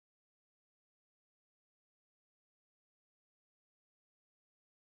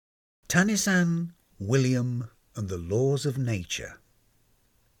Tannisan, William, and the Laws of Nature.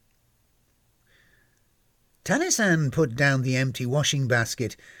 Tannisan put down the empty washing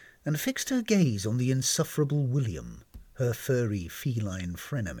basket and fixed her gaze on the insufferable William, her furry feline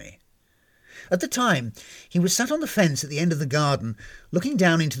frenemy. At the time, he was sat on the fence at the end of the garden, looking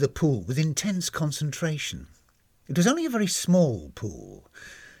down into the pool with intense concentration. It was only a very small pool.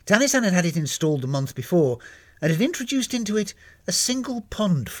 Tannisan had had it installed the month before, and had introduced into it a single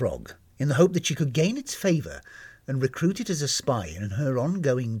pond frog, in the hope that she could gain its favour and recruit it as a spy in her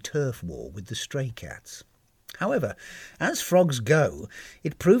ongoing turf war with the stray cats. However, as frogs go,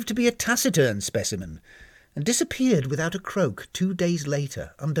 it proved to be a taciturn specimen, and disappeared without a croak 2 days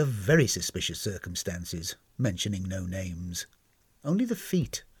later under very suspicious circumstances, mentioning no names. Only the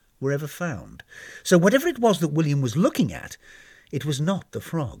feet were ever found, so whatever it was that William was looking at, it was not the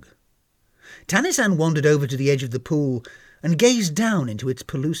frog. Tannisan wandered over to the edge of the pool and gazed down into its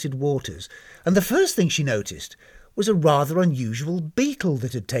pellucid waters, and the first thing she noticed was a rather unusual beetle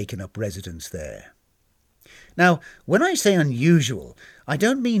that had taken up residence there. Now, when I say unusual, I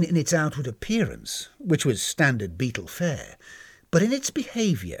don't mean in its outward appearance, which was standard beetle fare, but in its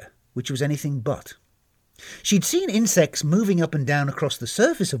behaviour, which was anything but. She'd seen insects moving up and down across the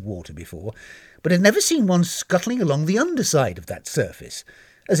surface of water before, but had never seen one scuttling along the underside of that surface,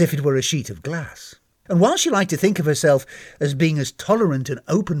 as if it were a sheet of glass. And while she liked to think of herself as being as tolerant and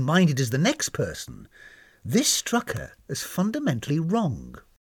open-minded as the next person, this struck her as fundamentally wrong.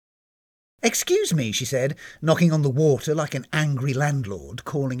 "Excuse me," she said, knocking on the water like an angry landlord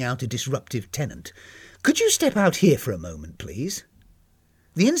calling out a disruptive tenant. "Could you step out here for a moment, please?"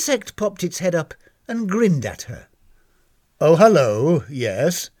 The insect popped its head up and grinned at her. "Oh, hello,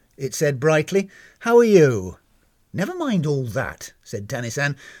 yes," it said brightly. "How are you?" "Never mind all that," said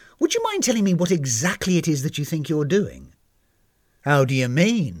Tannisan. "Would you mind telling me what exactly it is that you think you're doing?" "How do you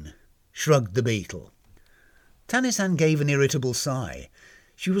mean?" shrugged the beetle. Tannisan gave an irritable sigh.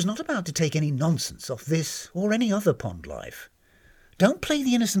 She was not about to take any nonsense off this or any other pond life. "Don't play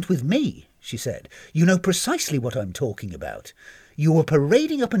the innocent with me," she said. "You know precisely what I'm talking about. You were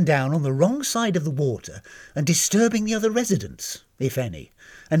parading up and down on the wrong side of the water and disturbing the other residents, if any.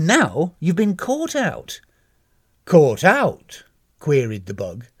 And now you've been caught out." "Caught out?" queried the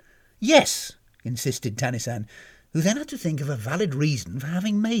bug. "Yes," insisted Tannisan, who then had to think of a valid reason for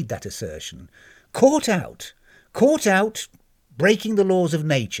having made that assertion. "Caught out. Caught out, breaking the laws of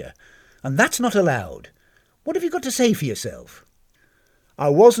nature. And that's not allowed. What have you got to say for yourself?" "I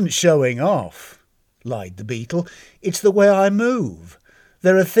wasn't showing off," lied the beetle. "It's the way I move.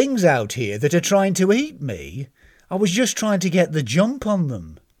 There are things out here that are trying to eat me. I was just trying to get the jump on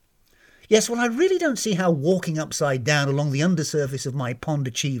them." "Yes, well, I really don't see how walking upside down along the undersurface of my pond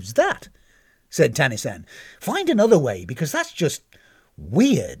achieves that," said Tannisan. "Find another way, because that's just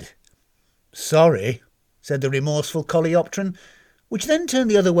weird." "Sorry," said the remorseful coleopteren, which then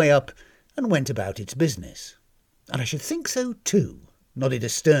turned the other way up and went about its business. "And I should think so too," nodded a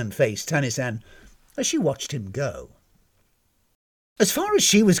stern-faced Tannisan as she watched him go. As far as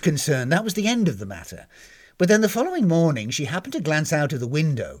she was concerned, that was the end of the matter. But then the following morning she happened to glance out of the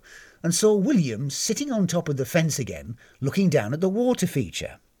window and saw William sitting on top of the fence again, looking down at the water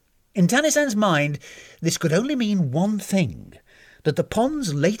feature. In Tannisan's mind, this could only mean one thing, that the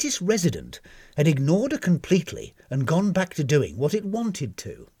pond's latest resident had ignored her completely and gone back to doing what it wanted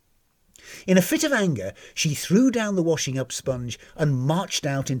to. In a fit of anger, she threw down the washing-up sponge and marched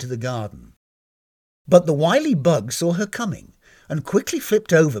out into the garden. But the wily bug saw her coming and quickly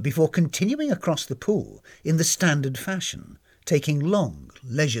flipped over before continuing across the pool in the standard fashion, taking long,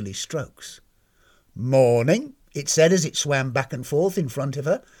 leisurely strokes. "Morning," it said as it swam back and forth in front of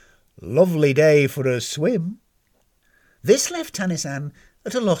her. "Lovely day for a swim." This left Tannisan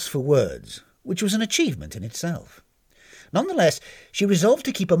at a loss for words, which was an achievement in itself. Nonetheless, she resolved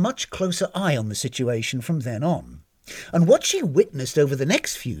to keep a much closer eye on the situation from then on, and what she witnessed over the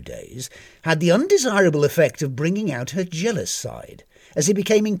next few days had the undesirable effect of bringing out her jealous side, as it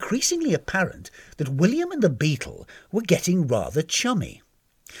became increasingly apparent that William and the beetle were getting rather chummy.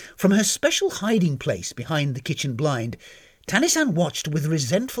 From her special hiding place behind the kitchen blind, Tannisan watched with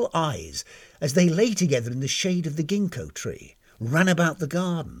resentful eyes as they lay together in the shade of the ginkgo tree, ran about the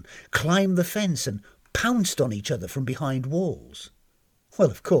garden, climbed the fence and pounced on each other from behind walls. Well,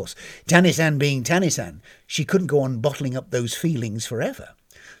 of course, Tannisan being Tannisan, she couldn't go on bottling up those feelings forever.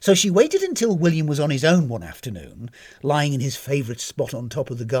 So she waited until William was on his own one afternoon, lying in his favourite spot on top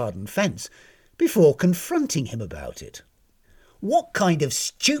of the garden fence, before confronting him about it. "What kind of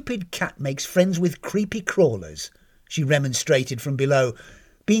stupid cat makes friends with creepy crawlers?" she remonstrated from below,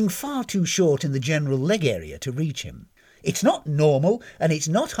 being far too short in the general leg area to reach him. It's not normal, and it's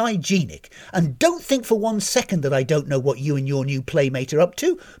not hygienic, and don't think for 1 second that I don't know what you and your new playmate are up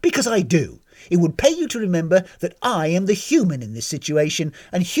to, because I do. It would pay you to remember that I am the human in this situation,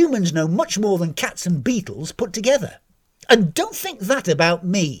 and humans know much more than cats and beetles put together. And don't think that about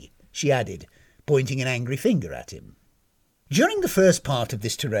me, she added, pointing an angry finger at him. During the first part of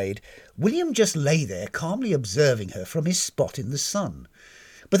this tirade, William just lay there calmly observing her from his spot in the sun.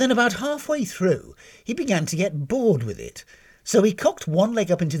 But then about halfway through, he began to get bored with it, so he cocked one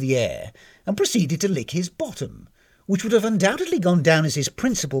leg up into the air and proceeded to lick his bottom, which would have undoubtedly gone down as his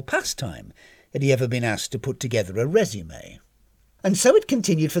principal pastime had he ever been asked to put together a resume. And so it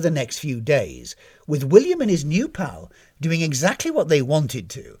continued for the next few days, with William and his new pal doing exactly what they wanted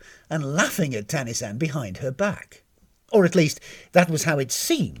to and laughing at Tannisan behind her back. Or at least that was how it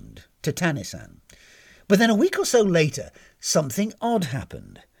seemed to Tannisan. But then a week or so later, something odd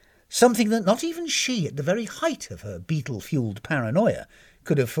happened. Something that not even she, at the very height of her beetle-fueled paranoia,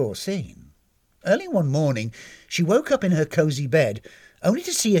 could have foreseen. Early one morning, she woke up in her cosy bed, only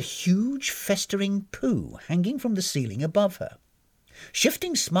to see a huge festering poo hanging from the ceiling above her.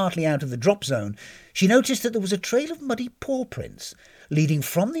 Shifting smartly out of the drop zone, she noticed that there was a trail of muddy paw prints leading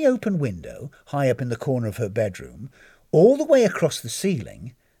from the open window, high up in the corner of her bedroom, all the way across the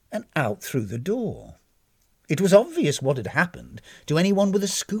ceiling and out through the door. It was obvious what had happened to anyone with a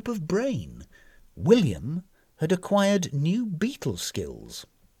scoop of brain. William had acquired new beetle skills.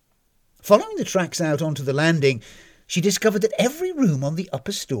 Following the tracks out onto the landing, she discovered that every room on the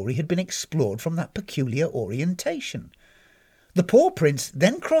upper story had been explored from that peculiar orientation. The paw prints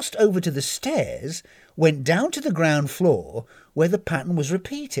then crossed over to the stairs, went down to the ground floor, where the pattern was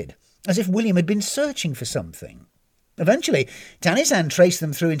repeated, as if William had been searching for something. Eventually, Tannisan traced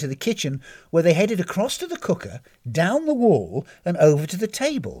them through into the kitchen, where they headed across to the cooker, down the wall, and over to the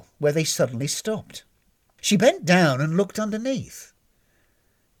table, where they suddenly stopped. She bent down and looked underneath.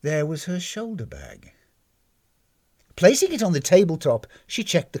 There was her shoulder bag. Placing it on the tabletop, she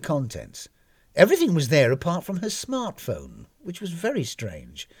checked the contents. Everything was there apart from her smartphone, which was very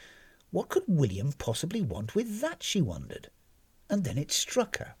strange. What could William possibly want with that, she wondered. And then it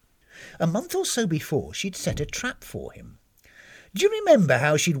struck her. A month or so before, she'd set a trap for him. Do you remember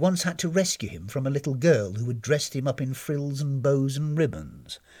how she'd once had to rescue him from a little girl who had dressed him up in frills and bows and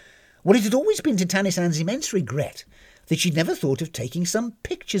ribbons? Well, it had always been to Tannisan's immense regret that she'd never thought of taking some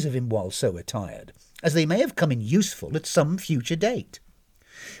pictures of him while so attired, as they may have come in useful at some future date.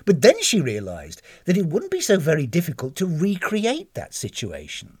 But then she realised that it wouldn't be so very difficult to recreate that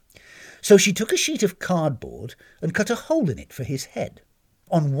situation. So she took a sheet of cardboard and cut a hole in it for his head.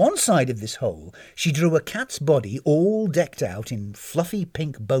 On one side of this hole, she drew a cat's body all decked out in fluffy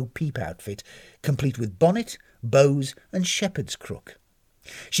pink bo-peep outfit, complete with bonnet, bows and shepherd's crook.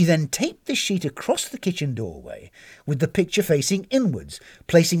 She then taped this sheet across the kitchen doorway, with the picture facing inwards,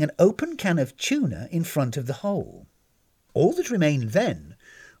 placing an open can of tuna in front of the hole. All that remained then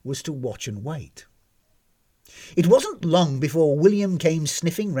was to watch and wait. It wasn't long before William came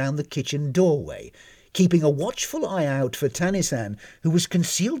sniffing round the kitchen doorway, keeping a watchful eye out for Tannisan, who was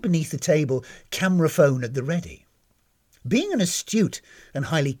concealed beneath the table, camera phone at the ready. Being an astute and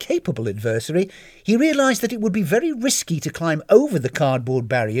highly capable adversary, he realised that it would be very risky to climb over the cardboard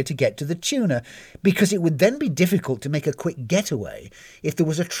barrier to get to the tuna, because it would then be difficult to make a quick getaway if there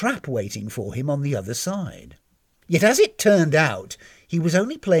was a trap waiting for him on the other side. Yet as it turned out, he was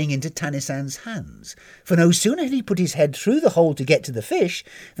only playing into Tannisan's hands, for no sooner had he put his head through the hole to get to the fish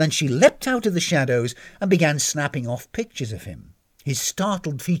than she leapt out of the shadows and began snapping off pictures of him, his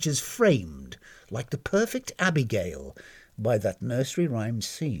startled features framed like the perfect Abigail by that nursery rhyme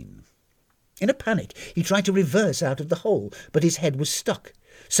scene. In a panic, he tried to reverse out of the hole, but his head was stuck,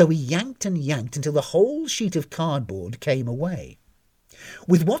 so he yanked and yanked until the whole sheet of cardboard came away.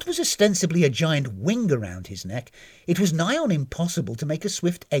 With what was ostensibly a giant wing around his neck, it was nigh on impossible to make a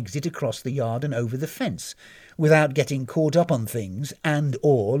swift exit across the yard and over the fence, without getting caught up on things and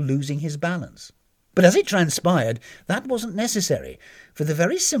or losing his balance. But as it transpired, that wasn't necessary, for the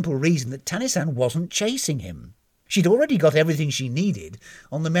very simple reason that Tannisan wasn't chasing him. She'd already got everything she needed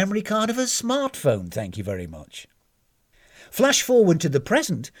on the memory card of her smartphone, thank you very much. Flash forward to the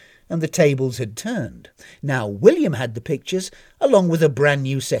present, and the tables had turned. Now William had the pictures, along with a brand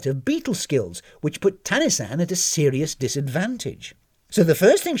new set of beetle skills, which put Tannisan at a serious disadvantage. So the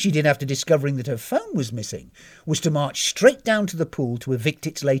first thing she did after discovering that her phone was missing was to march straight down to the pool to evict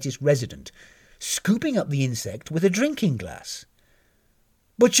its latest resident, scooping up the insect with a drinking glass.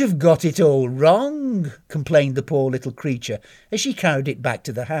 "But you've got it all wrong," complained the poor little creature as she carried it back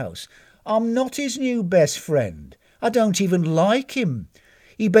to the house. "I'm not his new best friend. I don't even like him.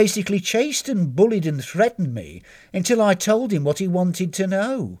 He basically chased and bullied and threatened me until I told him what he wanted to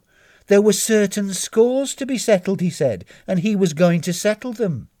know. There were certain scores to be settled, he said, and he was going to settle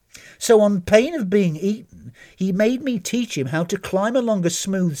them. So on pain of being eaten, he made me teach him how to climb along a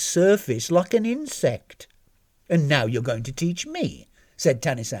smooth surface like an insect. And now you're going to teach me, said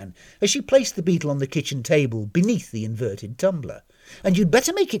Tannisan, as she placed the beetle on the kitchen table beneath the inverted tumbler. And you'd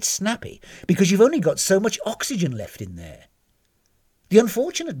better make it snappy, because you've only got so much oxygen left in there. The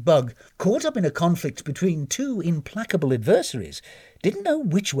unfortunate bug, caught up in a conflict between two implacable adversaries, didn't know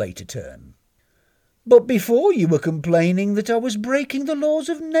which way to turn. But before you were complaining that I was breaking the laws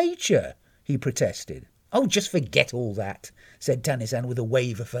of nature, he protested. Oh, just forget all that, said Tannisan with a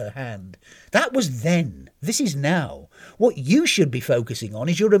wave of her hand. That was then. This is now. What you should be focusing on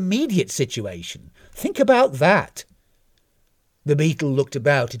is your immediate situation. Think about that. The beetle looked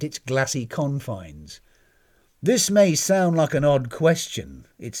about at its glassy confines. This may sound like an odd question,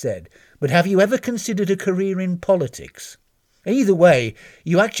 it said, but have you ever considered a career in politics? Either way,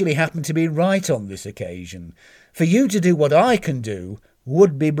 you actually happen to be right on this occasion. For you to do what I can do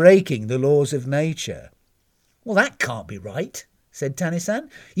would be breaking the laws of nature. Well, that can't be right, said Tannisan.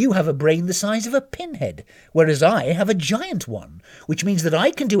 You have a brain the size of a pinhead, whereas I have a giant one, which means that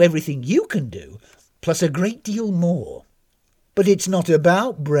I can do everything you can do, plus a great deal more. But it's not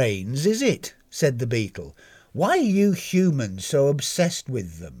about brains, is it? Said the beetle. Why are you humans so obsessed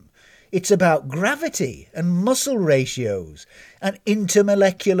with them? It's about gravity and muscle ratios and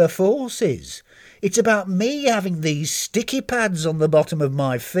intermolecular forces. It's about me having these sticky pads on the bottom of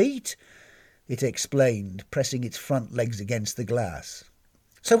my feet, it explained, pressing its front legs against the glass.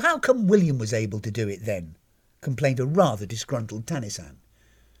 So how come William was able to do it then? Complained a rather disgruntled Tannisan.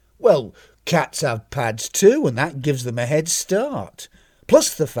 Well, cats have pads too, and that gives them a head start.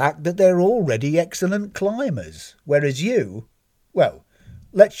 Plus the fact that they're already excellent climbers, whereas you... Well,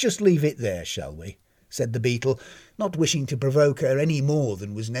 let's just leave it there, shall we? Said the beetle, not wishing to provoke her any more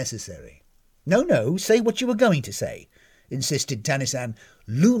than was necessary. No, say what you were going to say, insisted Tannisan,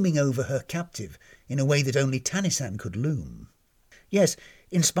 looming over her captive in a way that only Tannisan could loom. Yes,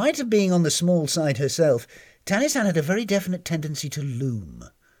 in spite of being on the small side herself, Tannisan had a very definite tendency to loom.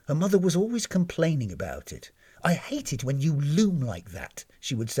 Her mother was always complaining about it. I hate it when you loom like that,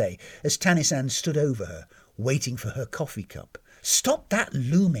 she would say, as Tannisan stood over her, waiting for her coffee cup. Stop that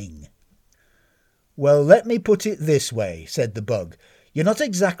looming. Well, let me put it this way, said the bug. You're not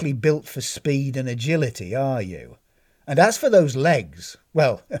exactly built for speed and agility, are you? And as for those legs,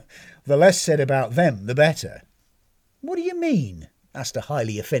 well, the less said about them, the better. What do you mean? Asked a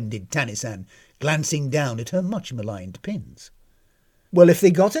highly offended Tannisan, glancing down at her much maligned pins. Well, if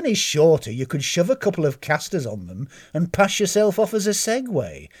they got any shorter, you could shove a couple of casters on them and pass yourself off as a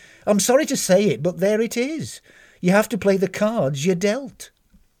Segway. I'm sorry to say it, but there it is. You have to play the cards you're dealt.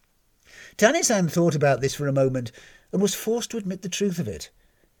 Tannisan thought about this for a moment and was forced to admit the truth of it.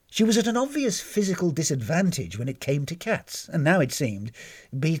 She was at an obvious physical disadvantage when it came to cats, and now it seemed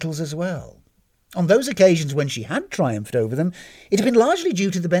beetles as well. On those occasions when she had triumphed over them, it had been largely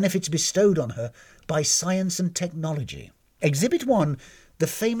due to the benefits bestowed on her by science and technology. Exhibit 1, the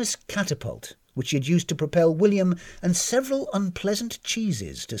famous catapult, which she had used to propel William and several unpleasant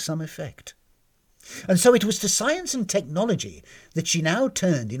cheeses to some effect. And so it was to science and technology that she now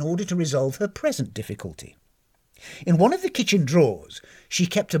turned in order to resolve her present difficulty. In one of the kitchen drawers, she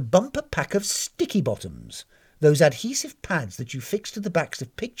kept a bumper pack of sticky bottoms, those adhesive pads that you fix to the backs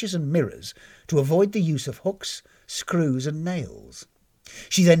of pictures and mirrors to avoid the use of hooks, screws and nails.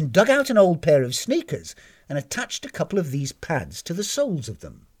 She then dug out an old pair of sneakers and attached a couple of these pads to the soles of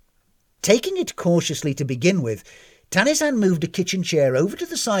them. Taking it cautiously to begin with, Tannisan moved a kitchen chair over to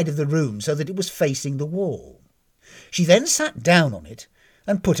the side of the room so that it was facing the wall. She then sat down on it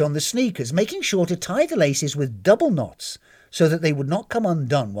and put on the sneakers, making sure to tie the laces with double knots so that they would not come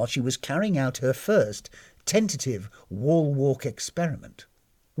undone while she was carrying out her first tentative wall walk experiment.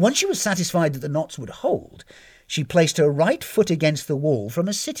 Once she was satisfied that the knots would hold, she placed her right foot against the wall from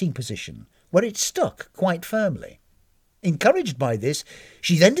a sitting position, where it stuck quite firmly. Encouraged by this,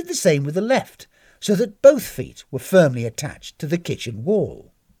 she then did the same with the left, so that both feet were firmly attached to the kitchen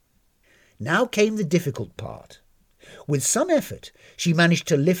wall. Now came the difficult part. With some effort, she managed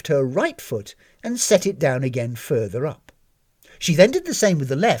to lift her right foot and set it down again further up. She then did the same with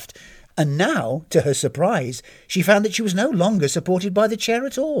the left, and now, to her surprise, she found that she was no longer supported by the chair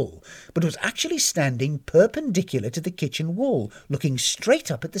at all, but was actually standing perpendicular to the kitchen wall, looking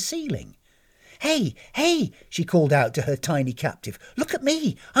straight up at the ceiling. "Hey, hey," she called out to her tiny captive. "Look at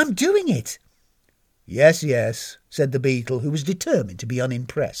me! I'm doing it!" "Yes, yes," said the beetle, who was determined to be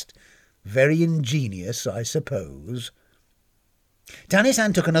unimpressed. "Very ingenious, I suppose."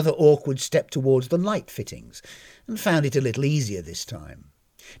 Tanis-Ann took another awkward step towards the light fittings, and found it a little easier this time.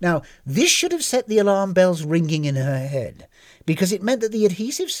 Now, this should have set the alarm bells ringing in her head, because it meant that the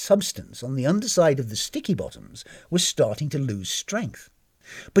adhesive substance on the underside of the sticky bottoms was starting to lose strength.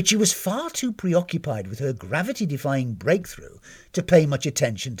 But she was far too preoccupied with her gravity-defying breakthrough to pay much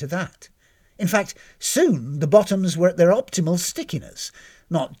attention to that. In fact, soon the bottoms were at their optimal stickiness,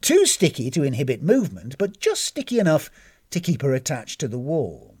 not too sticky to inhibit movement, but just sticky enough to keep her attached to the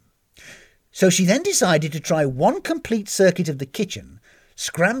wall. So she then decided to try one complete circuit of the kitchen,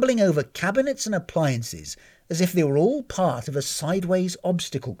 scrambling over cabinets and appliances as if they were all part of a sideways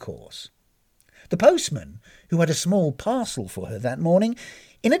obstacle course. The postman, who had a small parcel for her that morning,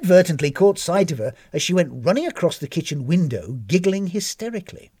 inadvertently caught sight of her as she went running across the kitchen window, giggling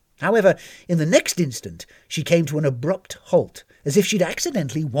hysterically. However, in the next instant she came to an abrupt halt, as if she'd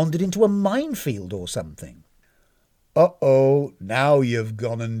accidentally wandered into a minefield or something. "Uh-oh, now you've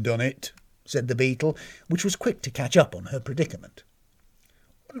gone and done it," said the Beetle, which was quick to catch up on her predicament.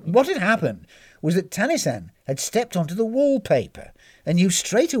 What had happened was that Tanis-Ann had stepped onto the wallpaper and knew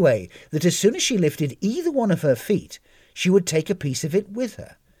straight away that as soon as she lifted either one of her feet, she would take a piece of it with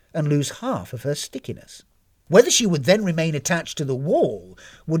her and lose half of her stickiness. Whether she would then remain attached to the wall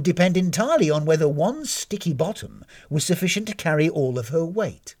would depend entirely on whether one sticky bottom was sufficient to carry all of her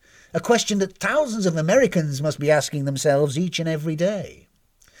weight, a question that thousands of Americans must be asking themselves each and every day.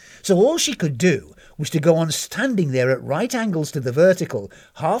 So all she could do was to go on standing there at right angles to the vertical,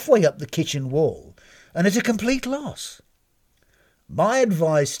 halfway up the kitchen wall, and at a complete loss. "My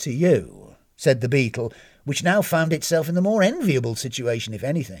advice to you," said the Beetle, which now found itself in the more enviable situation, if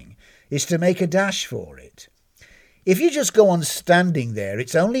anything, "is to make a dash for it. If you just go on standing there,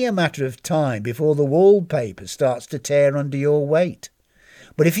 it's only a matter of time before the wallpaper starts to tear under your weight.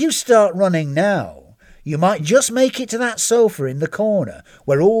 But if you start running now, you might just make it to that sofa in the corner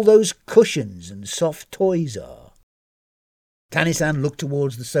where all those cushions and soft toys are." Tanis-Ann looked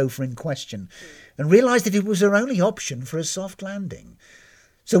towards the sofa in question and realised that it was her only option for a soft landing.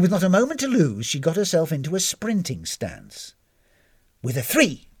 So with not a moment to lose, she got herself into a sprinting stance. "With a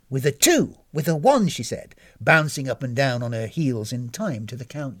 3, with a 2, with a 1, she said, bouncing up and down on her heels in time to the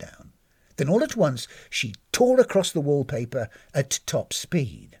countdown. Then all at once she tore across the wallpaper at top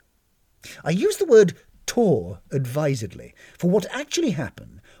speed. I use the word tore advisedly, for what actually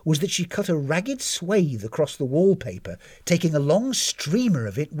happened was that she cut a ragged swathe across the wallpaper, taking a long streamer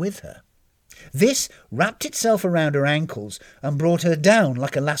of it with her. This wrapped itself around her ankles and brought her down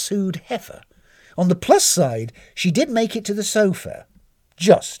like a lassoed heifer. On the plus side, she did make it to the sofa.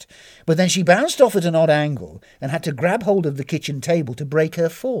 Just, but then she bounced off at an odd angle and had to grab hold of the kitchen table to break her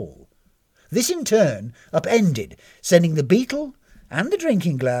fall. This in turn upended, sending the Beetle and the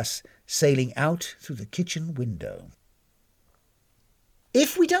drinking glass sailing out through the kitchen window.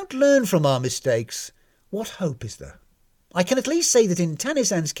 If we don't learn from our mistakes, what hope is there? I can at least say that in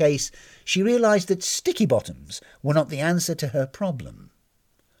Tanis-Ann's case, she realised that sticky bottoms were not the answer to her problem.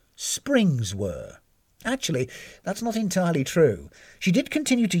 Springs were. Actually, that's not entirely true. She did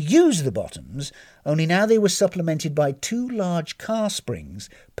continue to use the bottoms, only now they were supplemented by 2 large car springs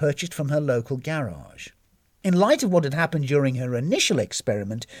purchased from her local garage. In light of what had happened during her initial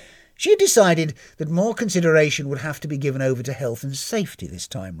experiment, she had decided that more consideration would have to be given over to health and safety this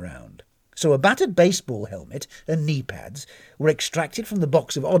time round. So a battered baseball helmet and knee pads were extracted from the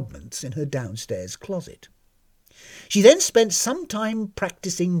box of oddments in her downstairs closet. She then spent some time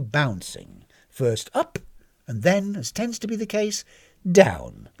practising bouncing, first up, and then, as tends to be the case,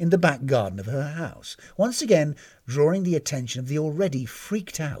 down in the back garden of her house, once again drawing the attention of the already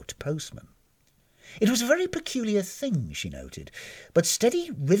freaked-out postman. It was a very peculiar thing, she noted, but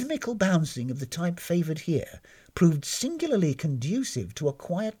steady rhythmical bouncing of the type favoured here proved singularly conducive to a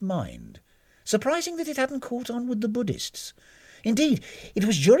quiet mind. Surprising that it hadn't caught on with the Buddhists. Indeed, it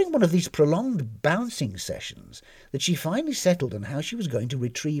was during one of these prolonged bouncing sessions that she finally settled on how she was going to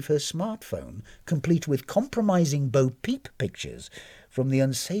retrieve her smartphone, complete with compromising Bo Peep pictures, from the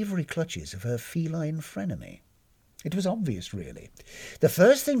unsavoury clutches of her feline frenemy. It was obvious, really. The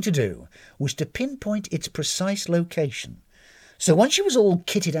first thing to do was to pinpoint its precise location. So once she was all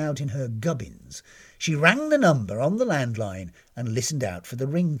kitted out in her gubbins, she rang the number on the landline and listened out for the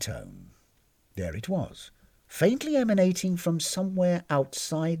ringtone. There it was, faintly emanating from somewhere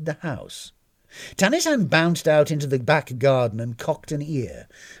outside the house. Tanis-Ann bounced out into the back garden and cocked an ear.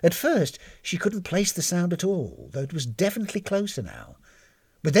 At first she couldn't place the sound at all, though it was definitely closer now.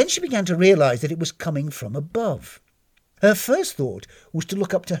 But then she began to realise that it was coming from above. Her first thought was to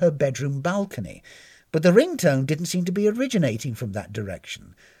look up to her bedroom balcony, but the ringtone didn't seem to be originating from that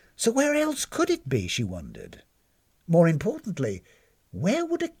direction. So where else could it be, she wondered? More importantly, where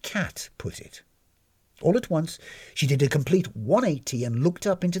would a cat put it? All at once she did a complete 180 and looked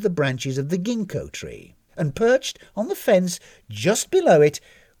up into the branches of the ginkgo tree, and perched on the fence just below it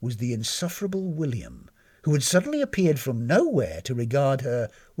was the insufferable William, who had suddenly appeared from nowhere to regard her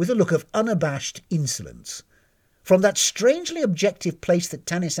with a look of unabashed insolence. From that strangely objective place that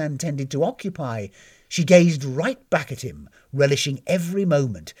Tanisan tended to occupy, she gazed right back at him, relishing every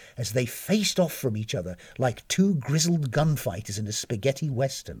moment as they faced off from each other like two grizzled gunfighters in a spaghetti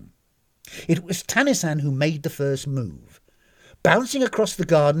western. It was Tanisan who made the first move. Bouncing across the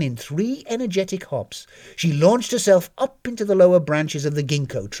garden in 3 energetic hops, she launched herself up into the lower branches of the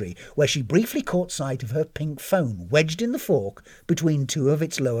ginkgo tree, where she briefly caught sight of her pink phone wedged in the fork between 2 of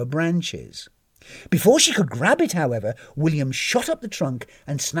its lower branches. Before she could grab it, however, William shot up the trunk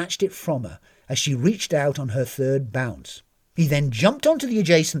and snatched it from her as she reached out on her 3rd bounce. He then jumped onto the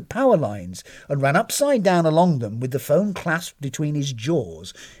adjacent power lines and ran upside down along them with the phone clasped between his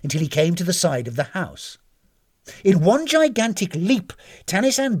jaws until he came to the side of the house. In one gigantic leap,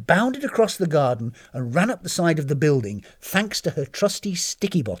 Tanisan bounded across the garden and ran up the side of the building, thanks to her trusty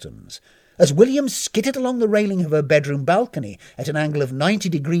sticky bottoms. As William skidded along the railing of her bedroom balcony at an angle of 90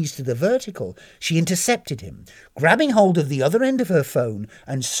 degrees to the vertical, she intercepted him, grabbing hold of the other end of her phone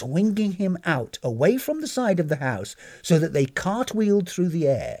and swinging him out away from the side of the house so that they cartwheeled through the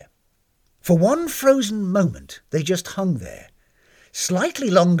air. For one frozen moment, they just hung there. Slightly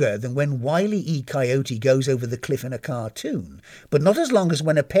longer than when Wile E. Coyote goes over the cliff in a cartoon, but not as long as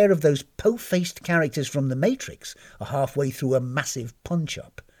when a pair of those po-faced characters from The Matrix are halfway through a massive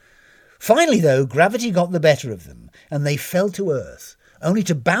punch-up. Finally, though, gravity got the better of them, and they fell to earth, only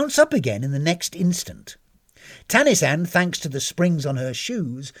to bounce up again in the next instant. Tanisan, thanks to the springs on her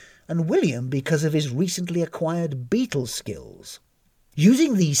shoes, and William because of his recently acquired beetle skills.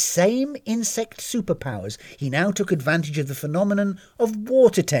 Using these same insect superpowers, he now took advantage of the phenomenon of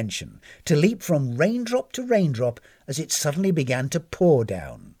water tension to leap from raindrop to raindrop as it suddenly began to pour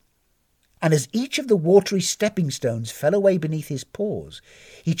down. And as each of the watery stepping stones fell away beneath his paws,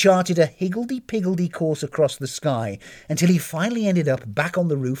 he charted a higgledy-piggledy course across the sky until he finally ended up back on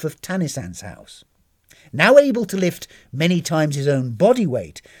the roof of Tanisan's house. Now able to lift many times his own body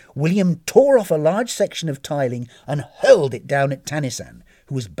weight, William tore off a large section of tiling and hurled it down at Tanisan,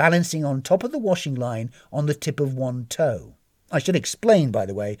 who was balancing on top of the washing line on the tip of one toe. I should explain, by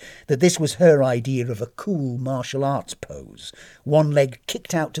the way, that this was her idea of a cool martial arts pose. One leg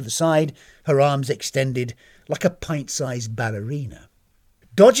kicked out to the side, her arms extended like a pint-sized ballerina.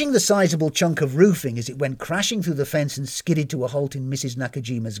 Dodging the sizable chunk of roofing as it went crashing through the fence and skidded to a halt in Mrs.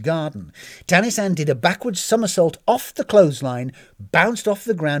 Nakajima's garden, Tanisan did a backward somersault off the clothesline, bounced off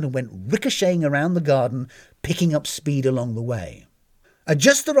the ground and went ricocheting around the garden, picking up speed along the way. At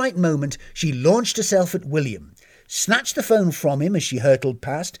just the right moment, she launched herself at William, snatched the phone from him as she hurtled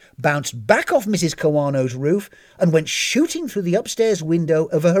past, bounced back off Mrs. Kawano's roof, and went shooting through the upstairs window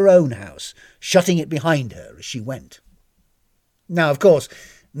of her own house, shutting it behind her as she went. Now, of course,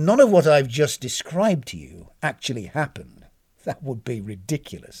 none of what I've just described to you actually happened. That would be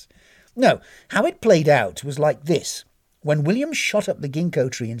ridiculous. No, how it played out was like this. When William shot up the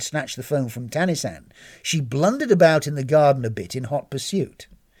ginkgo tree and snatched the phone from Tanisan, she blundered about in the garden a bit in hot pursuit.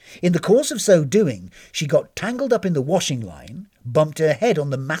 In the course of so doing, she got tangled up in the washing line, bumped her head on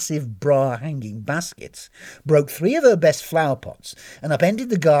the massive bra-hanging baskets, broke 3 of her best flower pots, and upended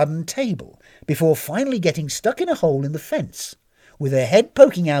the garden table, before finally getting stuck in a hole in the fence, with her head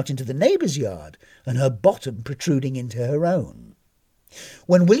poking out into the neighbour's yard and her bottom protruding into her own.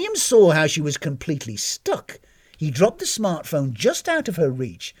 When William saw how she was completely stuck, he dropped the smartphone just out of her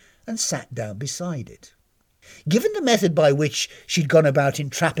reach and sat down beside it. Given the method by which she'd gone about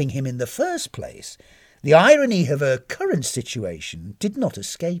entrapping him in the first place, the irony of her current situation did not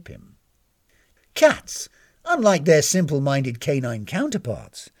escape him. Cats, unlike their simple-minded canine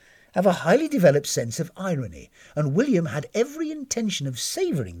counterparts, have a highly developed sense of irony, and William had every intention of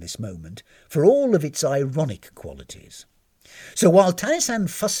savouring this moment for all of its ironic qualities. So while Tanisan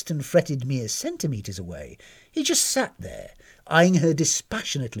fussed and fretted mere centimetres away, he just sat there, eyeing her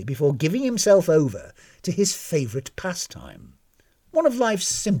dispassionately before giving himself over to his favourite pastime. One of life's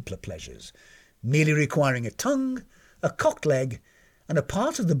simpler pleasures, merely requiring a tongue, a cocked leg, and a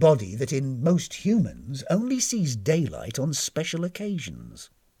part of the body that in most humans only sees daylight on special occasions.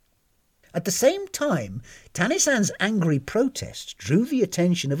 At the same time, Tanisan's angry protest drew the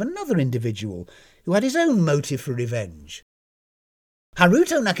attention of another individual who had his own motive for revenge.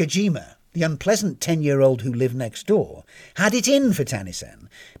 Haruto Nakajima, the unpleasant 10-year-old who lived next door, had it in for Tanisan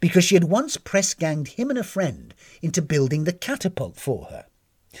because she had once press-ganged him and a friend into building the catapult for her.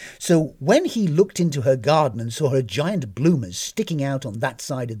 So when he looked into her garden and saw her giant bloomers sticking out on that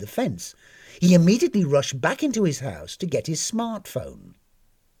side of the fence, he immediately rushed back into his house to get his smartphone.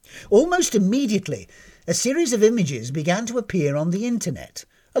 Almost immediately, a series of images began to appear on the internet,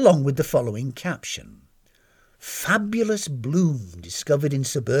 along with the following caption: "Fabulous bloom discovered in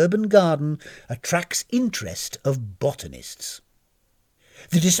suburban garden attracts interest of botanists."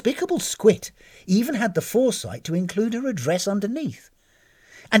 The despicable squit even had the foresight to include her address underneath.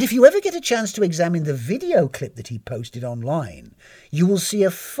 And if you ever get a chance to examine the video clip that he posted online, you will see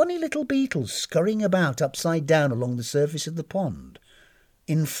a funny little beetle scurrying about upside down along the surface of the pond,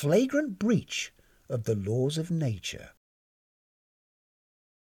 in flagrant breach of the laws of nature.